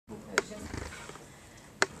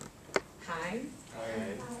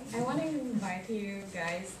invite you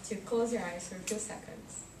guys to close your eyes for a few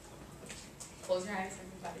seconds. Close your eyes,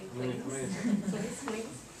 everybody, please. Please, please.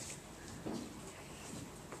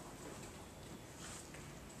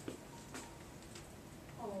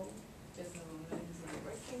 Oh, just a moment, it's not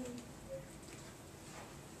working.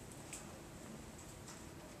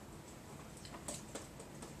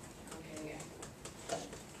 Okay, yeah.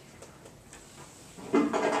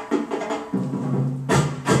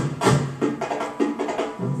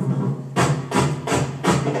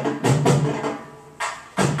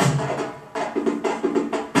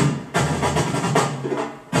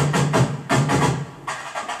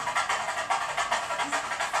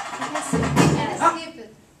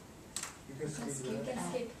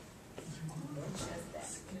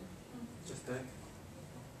 Just that.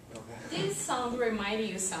 Okay. This song remind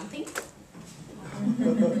you something?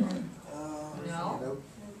 No?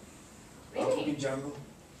 Really? Jungle.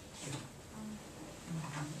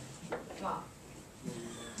 Wow.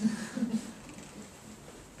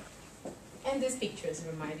 And these pictures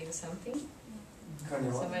remind you something?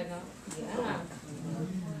 Carnival. Somebody know? Yeah.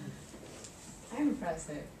 I'm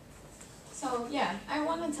impressive. So yeah, I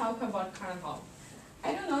want to talk about Carnival.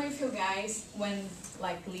 I don't know if you guys, when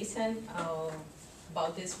like listen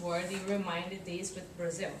about this word, you reminded this with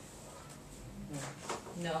Brazil.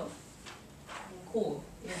 No? Cool.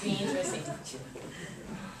 It'll be interesting.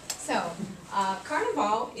 So,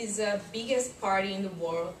 Carnival is the biggest party in the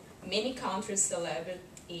world. Many countries celebrate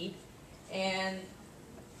it, and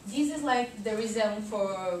this is like the reason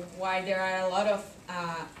for why there are a lot of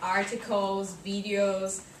articles,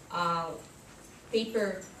 videos,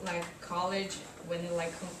 paper like college when they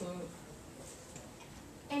like conclude.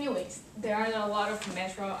 Anyways, there are a lot of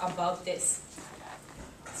material about this.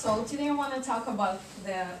 So today I want to talk about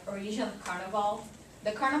the origin of Carnival,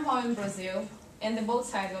 the Carnival in Brazil, and the both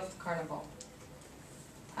sides of the Carnival.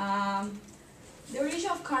 The origin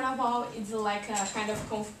of Carnival is like a kind of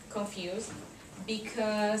confused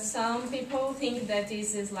because some people think that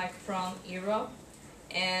this is like from Europe,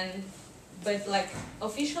 but like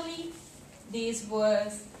officially this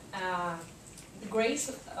was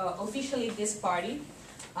Greece, officially this party,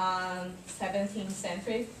 17th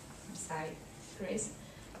century, side Greece,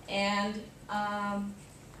 and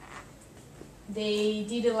they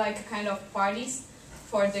did like a kind of parties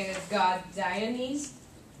for the god Dionysus,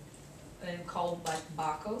 called like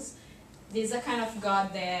Bacchus. This is a kind of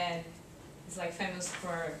god that is like famous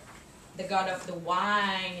for the god of the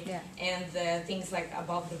wine, yeah, and the things like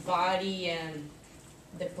about the body and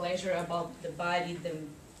the pleasure about the body,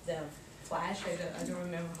 the flesh. I don't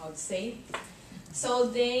remember how to say it. So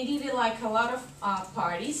they did like a lot of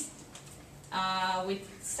parties with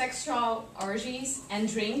sexual orgies and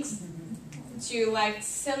drinks to like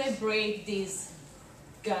celebrate this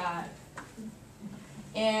god.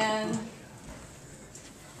 And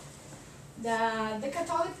the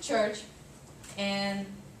Catholic Church in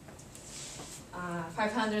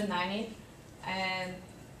 590, and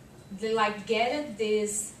they like get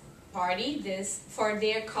this party for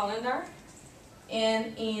their calendar,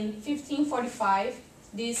 and in 1545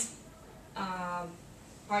 this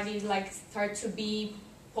party like start to be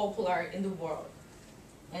popular in the world,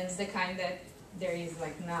 and it's the kind that there is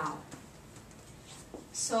like now.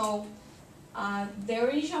 So the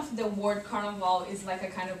origin of the word carnival is like a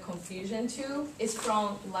kind of confusion too. It's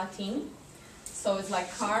from Latin, so it's like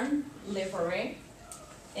carne levare,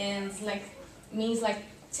 and it's like means like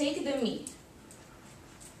take the meat.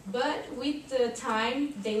 But with the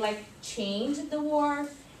time they like changed the word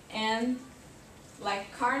and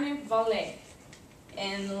like carne vale,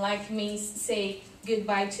 and like means say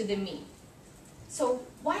goodbye to the meat. So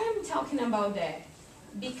why I'm talking about that?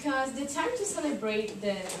 Because the time to celebrate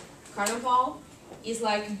the Carnival is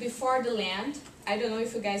like before the Lent. I don't know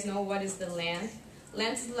if you guys know what is the Lent.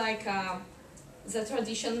 Lent is like it's a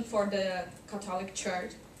tradition for the Catholic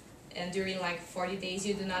Church, and during like 40 days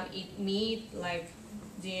you do not eat meat. Like,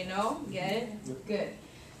 do you know? Get it? Good.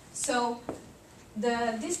 So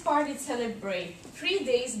this party celebrate 3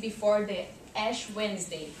 days before the Ash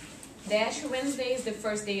Wednesday. The Ash Wednesday is the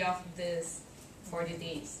first day of this 40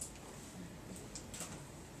 days.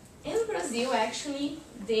 In Brazil, actually,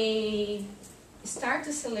 they start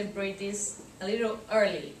to celebrate this a little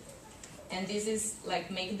early. And this is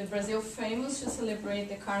like making the Brazil famous to celebrate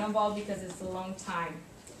the Carnival because it's a long time.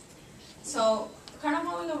 So,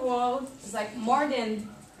 Carnival in the world is like more than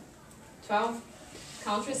 12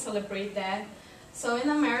 countries celebrate that. So in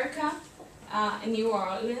America, in New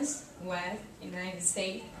Orleans, where in the United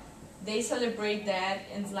States, they celebrate that,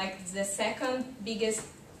 and it's like the second biggest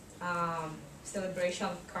celebration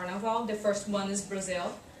of Carnival. The first one is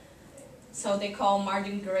Brazil. So they call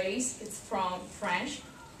Mardi Gras. It's from French,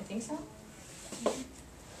 I think so.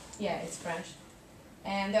 Yeah, it's French.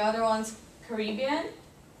 And the other one's Caribbean.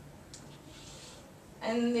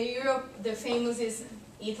 And the Europe, the famous is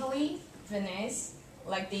Italy, Venice.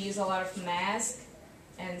 Like they use a lot of masks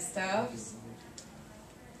and stuff.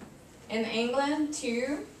 In England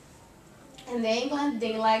too. In England,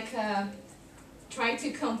 they like try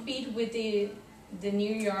to compete with the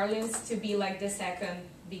New Orleans to be like the second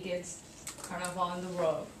biggest carnival in the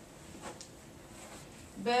world.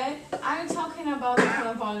 But I'm talking about the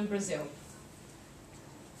carnival in Brazil.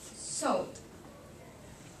 So,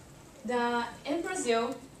 in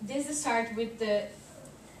Brazil, this starts with the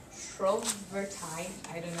Shrovetide.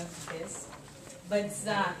 I don't know if it is, but it's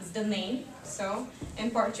the name. So,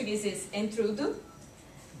 in Portuguese, it's Entrudo.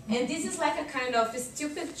 And this is like a kind of a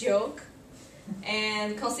stupid joke,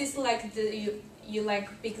 and consists like you like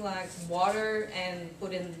pick like water and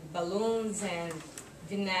put in balloons and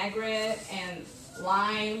vinaigrette and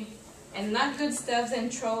lime and not good stuff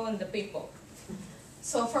and throw on the people.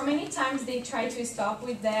 So for many times they tried to stop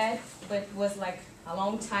with that, but it was like a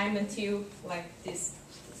long time until like this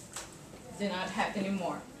did not happen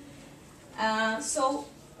anymore. So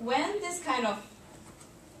when this kind of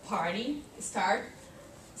party start,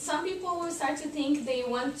 some people will start to think they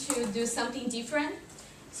want to do something different.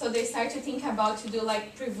 So they start to think about to do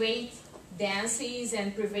like private dances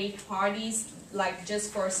and private parties, like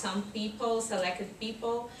just for some people, selected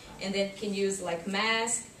people, and then can use like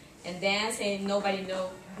masks and dance and nobody know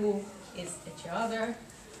who is each other.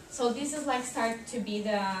 So this is like start to be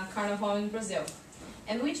the carnival in Brazil.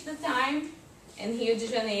 And with the time in Rio de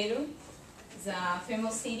Janeiro, the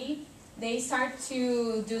famous city, they start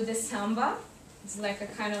to do the samba. It's like a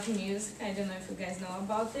kind of music. I don't know if you guys know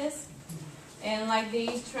about this. And like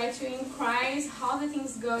they try to increase how the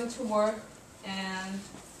things going to work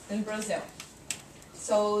in Brazil.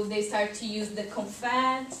 So they start to use the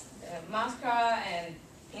confetti, the mascara, and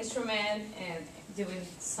instrument, and doing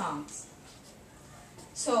songs.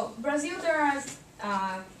 So Brazil, there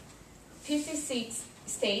are 56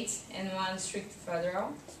 states and 1 strict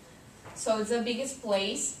federal. So it's the biggest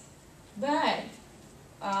place, but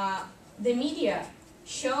the media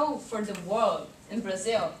show for the world in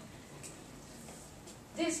Brazil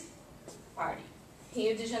this party,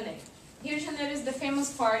 Rio de Janeiro. Rio de Janeiro is the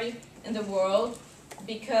famous party in the world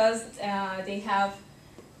because they have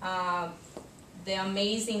the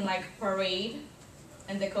amazing like parade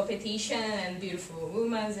and the competition and beautiful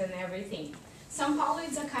women and everything. São Paulo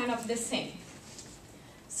is a kind of the same.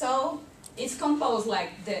 So it's composed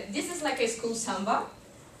like this is like a school samba.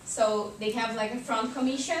 So they have like a front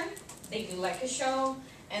commission, they do like a show,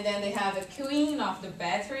 and then they have a queen of the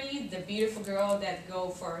battery, the beautiful girl that go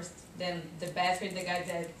first, then the battery, the guy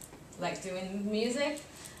that like doing music.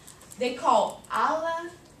 They call ala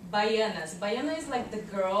baianas. Baiana is like the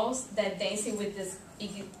girls that dancing with this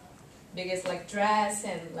biggest like dress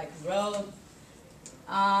and like robe.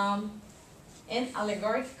 And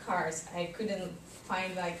allegoric cars. I couldn't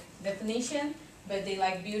find like definition, but they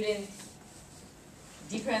like building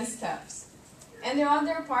different stuffs. And the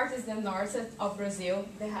other part is the north of Brazil.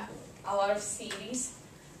 They have a lot of cities,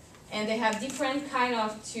 and they have different kind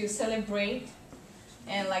of to celebrate,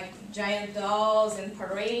 and like giant dolls and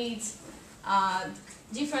parades,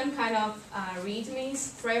 different kind of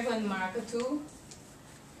rhythms, frevo and maracatu,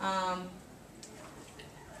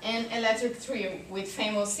 and electric trio with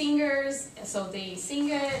famous singers. So they sing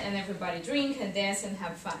it, and everybody drink and dance and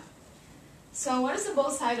have fun. So what is the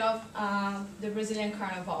both side of the Brazilian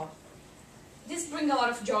Carnival? This brings a lot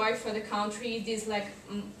of joy for the country. This like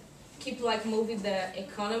keep like moving the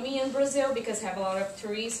economy in Brazil because have a lot of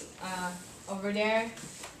tourists over there.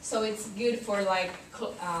 So it's good for like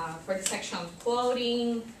for the section of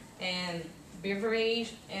clothing and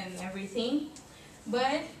beverage and everything.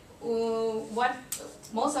 But what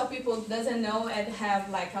most of people doesn't know, and have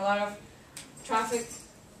like a lot of traffic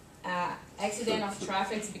accident of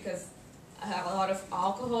traffic because I have a lot of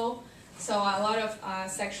alcohol. So a lot of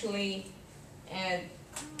sexually and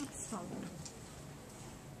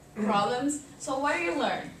problems. So what do you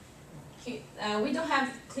learn? We don't have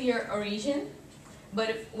clear origin, but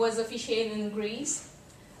it was officiated in Greece.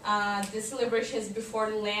 The celebration is before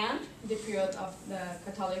the land, the period of the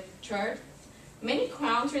Catholic Church. Many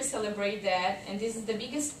countries celebrate that, and this is the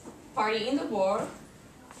biggest party in the world.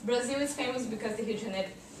 Brazil is famous because the Rio de Janeiro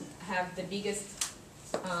have the biggest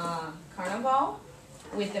carnival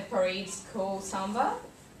with the parades called samba.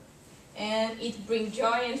 And it brings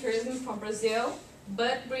joy and tourism for Brazil,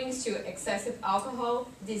 but brings to excessive alcohol,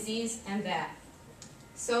 disease, and death.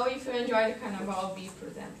 So if you enjoy the carnival, be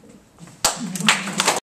prudent.